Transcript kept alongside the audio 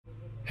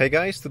Hey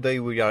guys, today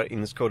we are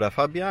in Škoda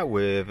Fabia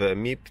with a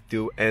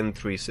MIB2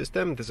 Entry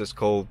system. This is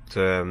called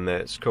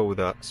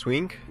Skoda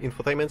Swing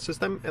Infotainment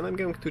system, and I'm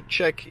going to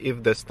check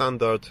if the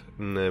standard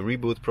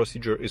reboot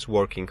procedure is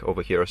working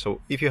over here.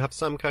 So if you have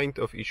some kind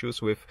of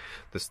issues with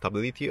the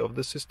stability of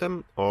the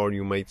system, or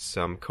you made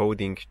some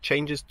coding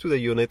changes to the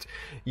unit,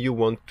 you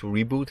want to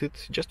reboot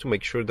it just to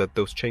make sure that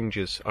those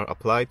changes are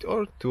applied,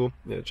 or to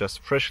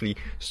just freshly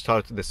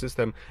start the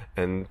system,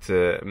 and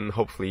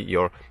hopefully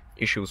your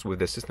issues with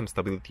the system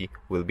stability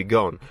will be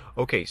gone.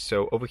 Okay,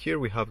 so over here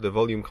we have the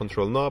volume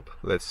control knob.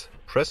 Let's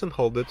press and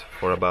hold it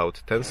for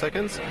about 10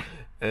 seconds,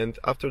 and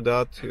after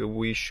that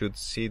we should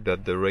see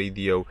that the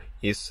radio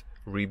is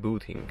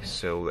rebooting.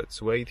 So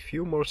let's wait a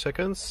few more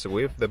seconds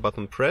with the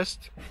button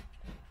pressed,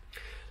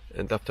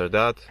 and after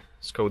that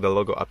Skoda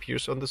logo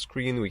appears on the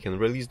screen. We can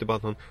release the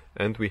button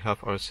and we have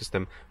our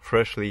system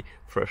freshly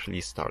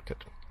started.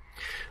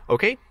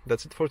 Okay,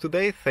 that's it for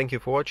today. Thank you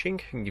for watching.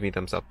 Give me a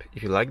thumbs up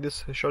if you like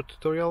this short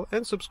tutorial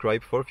and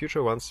subscribe for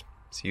future ones.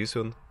 See you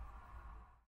soon.